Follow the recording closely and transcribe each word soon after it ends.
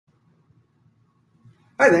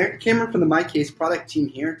Hi there, Cameron from the MyCase product team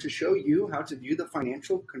here to show you how to view the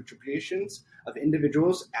financial contributions of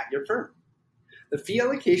individuals at your firm. The Fee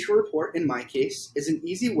Allocation Report in MyCase is an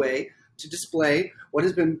easy way to display what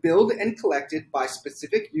has been billed and collected by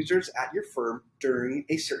specific users at your firm during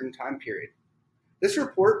a certain time period. This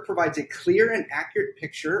report provides a clear and accurate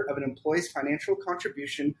picture of an employee's financial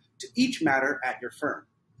contribution to each matter at your firm.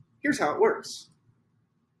 Here's how it works.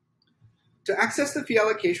 To access the Fee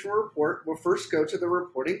Allocation Report, we'll first go to the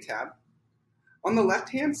Reporting tab. On the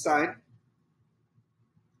left-hand side,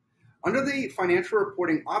 under the Financial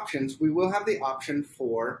Reporting options, we will have the option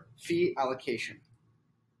for Fee Allocation.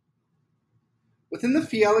 Within the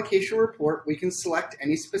Fee Allocation Report, we can select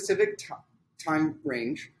any specific time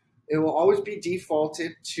range. It will always be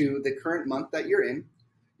defaulted to the current month that you're in.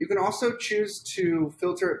 You can also choose to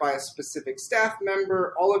filter it by a specific staff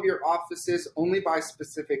member, all of your offices, only by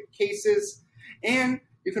specific cases, and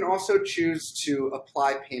you can also choose to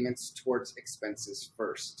apply payments towards expenses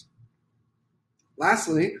first.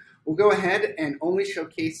 Lastly, we'll go ahead and only show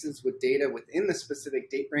cases with data within the specific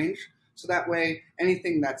date range, so that way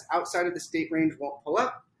anything that's outside of this date range won't pull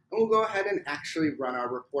up, and we'll go ahead and actually run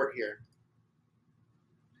our report here.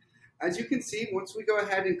 As you can see, once we go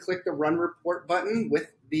ahead and click the Run Report button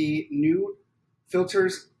with the new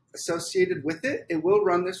filters associated with it, it will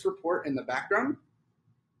run this report in the background,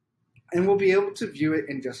 and we'll be able to view it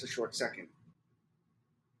in just a short second.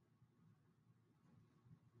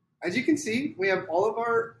 As you can see, we have all of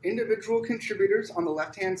our individual contributors on the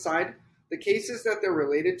left-hand side, the cases that they're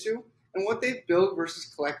related to, and what they've billed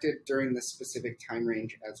versus collected during this specific time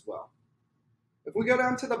range as well. If we go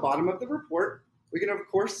down to the bottom of the report, we can, of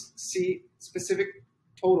course, see specific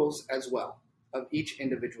totals as well of each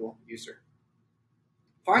individual user.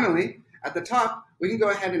 Finally, at the top, we can go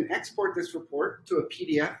ahead and export this report to a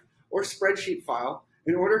PDF or spreadsheet file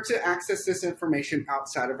in order to access this information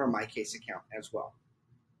outside of our MyCase account as well.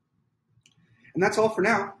 And that's all for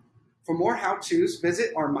now. For more how-tos,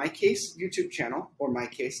 visit our MyCase YouTube channel or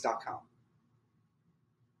mycase.com.